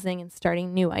self-mobilizing and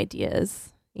starting new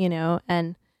ideas, you know,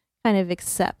 and kind of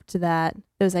accept that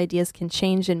those ideas can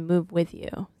change and move with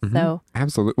you. So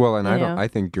absolutely. Well, and I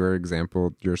think your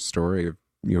example, your story of,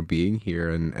 you know, being here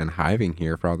and hiving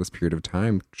here for all this period of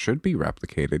time should be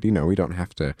replicated. You know, we don't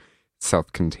have to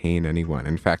self-contain anyone.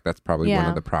 In fact, that's probably one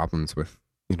of the problems with,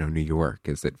 you know, New York,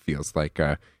 is it feels like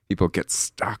people get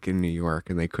stuck in New York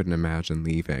and they couldn't imagine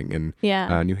leaving. And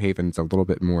New Haven's a little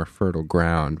bit more fertile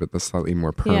ground with a slightly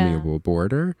more permeable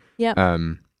border.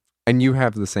 And you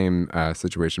have the same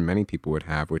situation many people would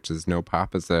have, which is No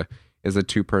Pop is a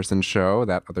 2-person show.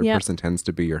 That other person tends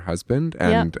to be your husband.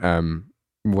 And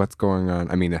what's going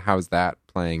on? I mean, how's that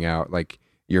playing out? Like,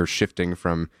 you're shifting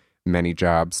from many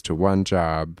jobs to one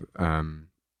job.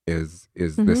 Is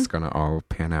this going to all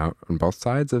pan out on both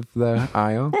sides of the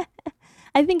aisle?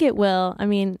 I think it will. I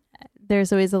mean,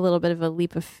 there's always a little bit of a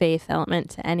leap of faith element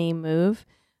to any move.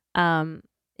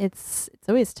 It's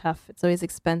always tough. It's always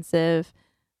expensive.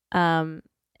 And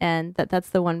that's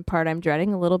the one part I'm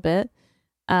dreading a little bit.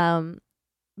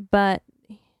 But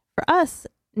for us,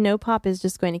 No Pop is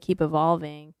just going to keep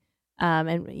evolving.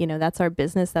 And, you know, that's our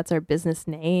business. That's our business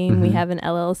name. We have an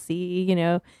LLC, you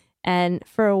know, and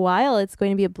for a while it's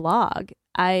going to be a blog.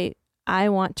 I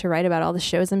want to write about all the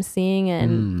shows I'm seeing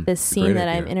and the scene that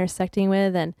I'm intersecting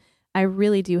with. And I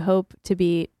really do hope to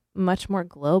be much more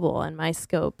global in my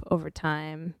scope over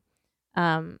time.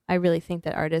 I really think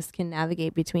that artists can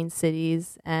navigate between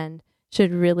cities and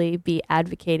should really be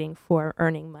advocating for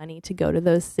earning money to go to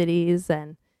those cities.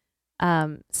 And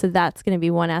so that's going to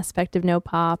be one aspect of No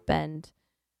Pop. And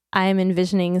I'm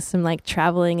envisioning some like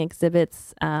traveling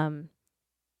exhibits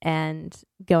and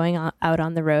going out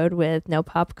on the road with No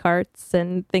Pop carts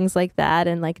and things like that.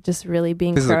 And like just really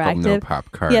being proactive. No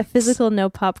Pop carts. Yeah, physical No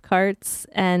Pop carts,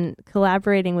 and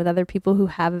collaborating with other people who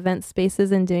have event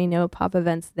spaces and doing No Pop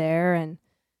events there, and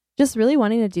just really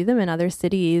wanting to do them in other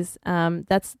cities.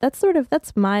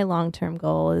 That's my long-term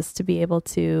goal, is to be able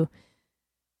to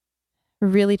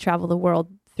really travel the world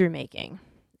through making.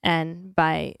 and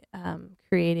by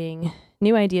creating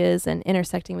new ideas and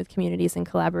intersecting with communities and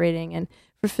collaborating. And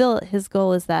for Phil, his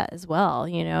goal is that as well,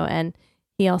 and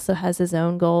he also has his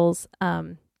own goals.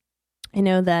 I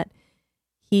know that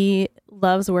he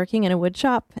loves working in a wood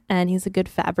shop, and he's a good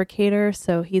fabricator.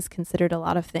 So he's considered a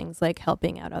lot of things, like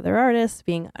helping out other artists,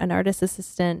 being an artist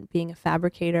assistant, being a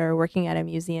fabricator, working at a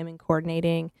museum and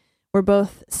coordinating. We're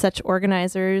both such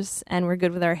organizers, and we're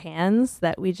good with our hands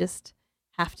that we just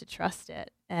have to trust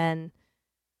it. And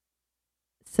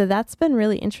so that's been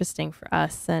really interesting for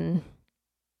us. And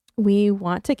we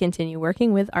want to continue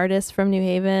working with artists from New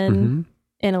Haven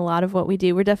in a lot of what we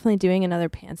do. We're definitely doing another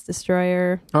Pants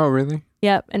Destroyer. Oh, really?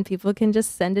 Yep. And people can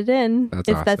just send it in. That's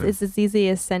awesome. It's as easy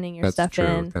as sending your stuff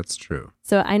in. That's true.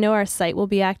 So I know our site will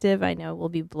be active. I know we'll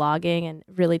be blogging and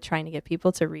really trying to get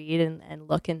people to read and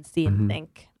look and see and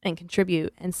think and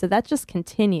contribute. And so that just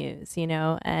continues,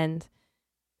 and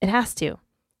it has to.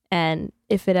 And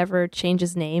if it ever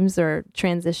changes names or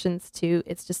transitions to,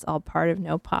 it's just all part of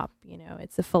No Pop.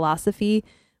 It's a philosophy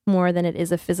more than it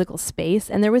is a physical space.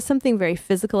 And there was something very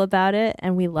physical about it,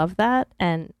 and we love that.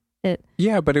 And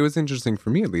but it was interesting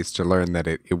for me, at least, to learn that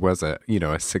it was a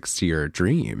 6-year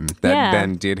dream that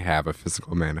then did have a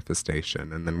physical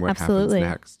manifestation. And then what happens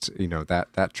next?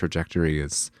 That trajectory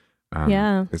is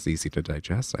easy to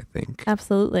digest, I think.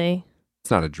 Absolutely. It's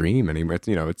not a dream anymore.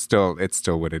 It's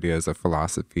still what it is, a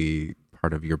philosophy,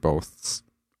 part of your both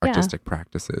artistic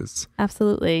practices.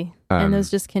 Absolutely. And those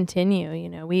just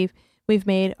continue. We've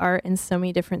made art in so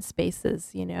many different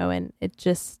spaces, and it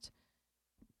just,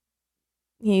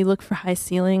 you look for high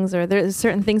ceilings, or there's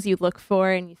certain things you look for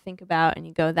and you think about and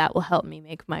you go, that will help me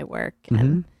make my work.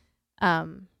 And I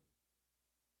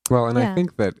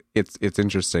think that it's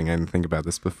interesting. I didn't think about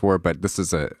this before, but this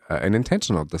is an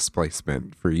intentional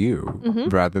displacement for you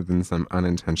rather than some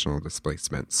unintentional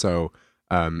displacement. So,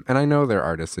 and I know there are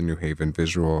artists in New Haven,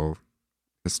 visual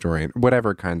historian,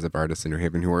 whatever kinds of artists in New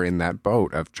Haven, who are in that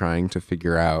boat of trying to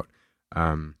figure out,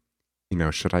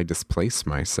 should I displace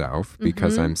myself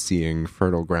because I'm seeing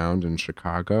fertile ground in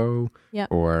Chicago,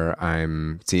 or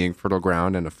I'm seeing fertile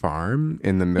ground in a farm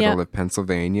in the middle of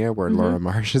Pennsylvania where Laura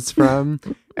Marsh is from,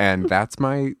 and that's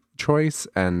my choice.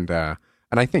 And I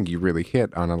think you really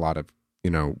hit on a lot of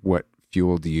what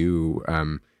fueled you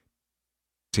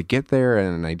to get there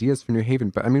and ideas for New Haven.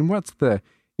 But I mean, what's the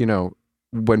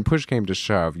when push came to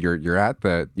shove, you have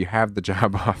the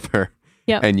job offer.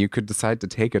 Yep. And you could decide to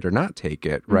take it or not take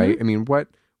it, right? I mean, what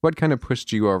kind of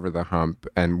pushed you over the hump,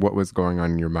 and what was going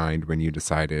on in your mind when you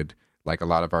decided, like a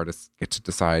lot of artists get to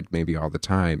decide maybe all the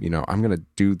time, I'm going to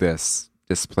do this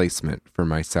displacement for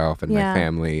myself and my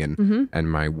family and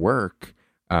my work,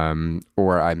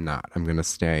 or I'm not. I'm going to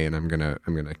stay, and I'm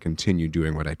going to continue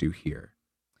doing what I do here.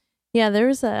 Yeah,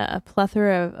 there's a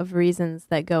plethora of reasons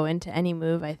that go into any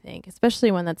move, I think,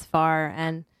 especially one that's far.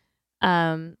 And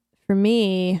for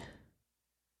me,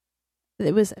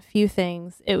 it was a few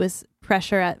things. It was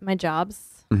pressure at my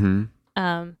jobs.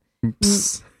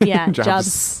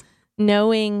 Jobs.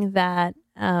 Knowing that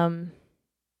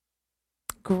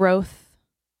growth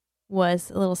was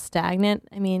a little stagnant.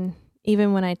 I mean,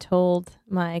 even when I told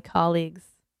my colleagues,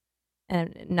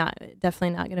 and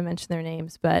definitely not going to mention their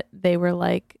names, but they were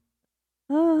like,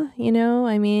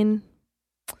 I mean,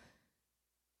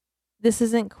 this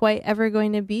isn't quite ever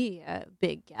going to be a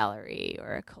big gallery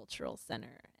or a cultural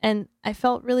center. And I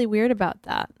felt really weird about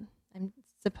that. I'm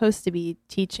supposed to be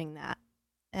teaching that.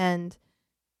 And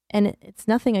it's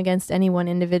nothing against any one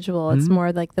individual. It's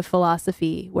more like the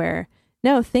philosophy where,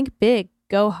 no, think big,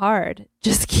 go hard,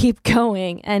 just keep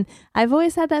going. And I've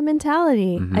always had that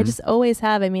mentality. I just always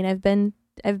have. I mean, I've been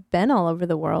all over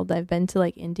the world. I've been to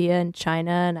like India and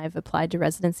China, and I've applied to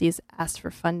residencies, asked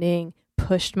for funding,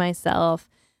 pushed myself.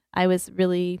 I was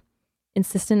really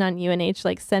insistent on UNH,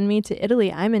 like, send me to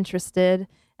Italy. I'm interested.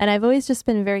 And I've always just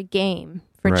been very game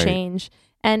for change.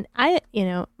 And my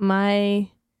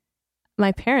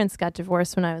parents got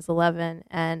divorced when I was 11,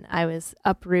 and I was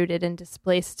uprooted and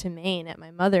displaced to Maine at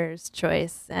my mother's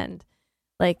choice. And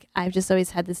like, I've just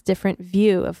always had this different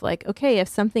view of like, okay, if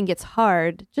something gets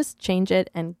hard, just change it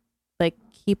and like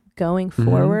keep going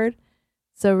forward.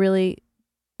 So really,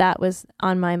 that was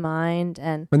on my mind.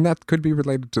 And that could be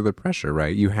related to the pressure,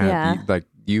 right? You have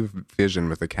you've vision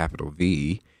with a capital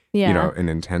V, an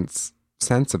intense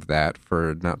sense of that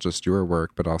for not just your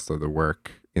work, but also the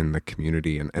work in the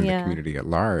community and the community at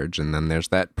large. And then there's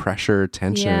that pressure,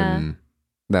 tension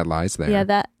that lies there. Yeah,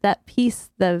 that piece,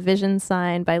 the vision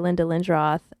sign by Linda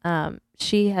Lindroth,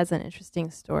 she has an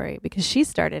interesting story because she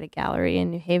started a gallery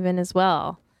in New Haven as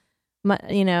well,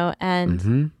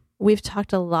 and we've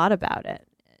talked a lot about it.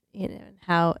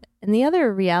 and the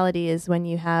other reality is when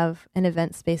you have an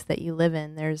event space that you live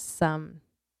in, there's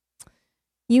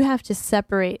you have to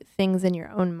separate things in your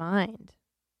own mind.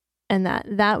 And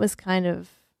that was kind of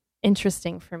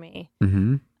interesting for me.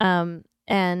 Mm-hmm.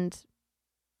 And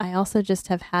I also just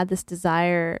have had this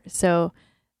desire. So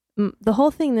the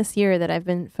whole thing this year that I've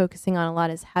been focusing on a lot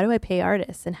is how do I pay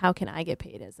artists and how can I get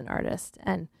paid as an artist?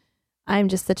 And I'm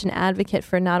just such an advocate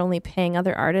for not only paying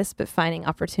other artists, but finding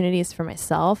opportunities for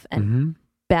myself and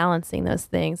balancing those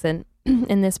things. And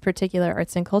in this particular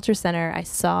Arts and Culture Center, I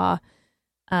saw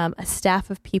a staff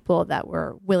of people that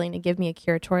were willing to give me a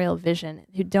curatorial vision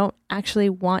who don't actually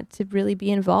want to really be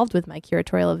involved with my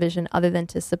curatorial vision other than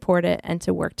to support it and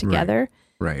to work together.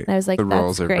 Right. And I was like, the that's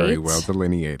roles are great. very well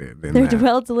delineated. They're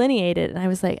well delineated. And I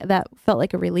was like, that felt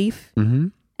like a relief. Mm-hmm.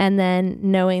 And then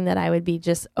knowing that I would be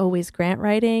just always grant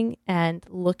writing and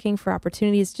looking for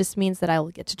opportunities just means that I will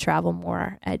get to travel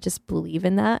more. I just believe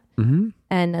in that. Mm-hmm.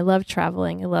 And I love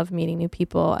traveling. I love meeting new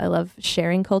people. I love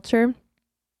sharing culture.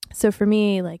 So for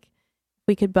me, like,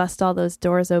 we could bust all those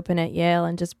doors open at Yale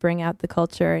and just bring out the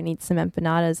culture and eat some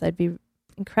empanadas, I'd be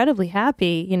incredibly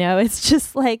happy. You know, it's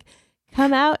just like,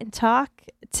 come out and talk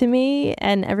to me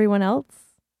and everyone else.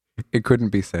 It couldn't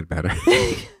be said better.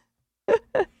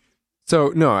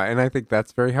 So, no, and I think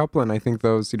that's very helpful. And I think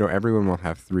those, everyone will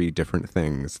have 3 different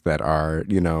things that are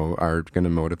going to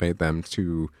motivate them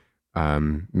to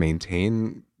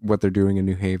maintain what they're doing in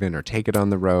New Haven or take it on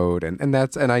the road. And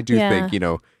I do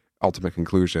think, ultimate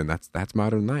conclusion, that's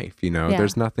modern life.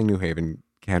 There's nothing New Haven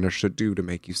can or should do to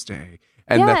make you stay.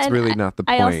 And that's really not the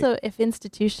point. I also, if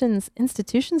institutions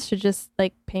should just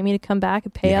like pay me to come back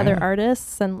and pay other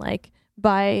artists and like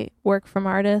buy work from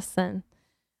artists. And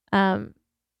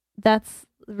that's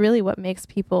really what makes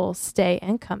people stay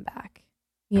and come back,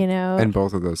 And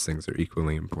both of those things are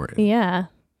equally important. Yeah.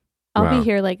 I'll be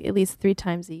here like at least 3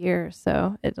 times a year,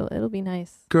 so it'll be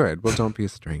nice. Good. Well, don't be a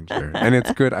stranger. And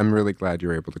it's good. I'm really glad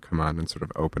you're able to come on and sort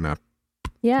of open up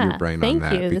your brain on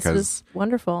that. Thank you. This was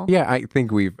wonderful. Yeah,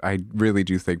 I really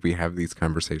do think we have these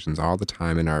conversations all the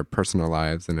time in our personal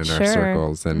lives and in our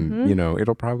circles. And,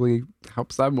 it'll probably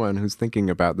help someone who's thinking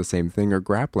about the same thing or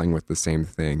grappling with the same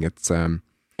thing. It's and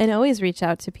always reach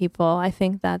out to people. I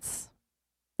think that's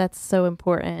so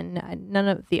important. None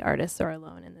of the artists are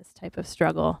alone in this type of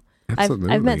struggle.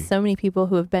 Absolutely. I've met so many people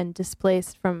who have been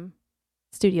displaced from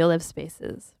studio live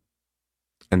spaces.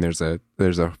 And there's a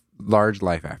large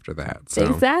life after that. So.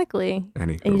 Exactly.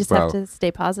 Anywho, and you just have to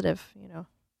stay positive,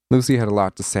 Lucy had a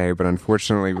lot to say, but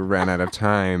unfortunately we ran out of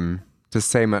time to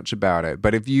say much about it.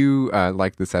 But if you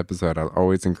like this episode, I'll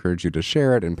always encourage you to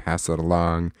share it and pass it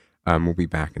along. We'll be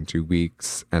back in 2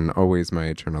 weeks. And always my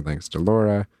eternal thanks to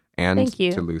Laura and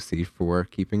to Lucy for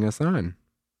keeping us on.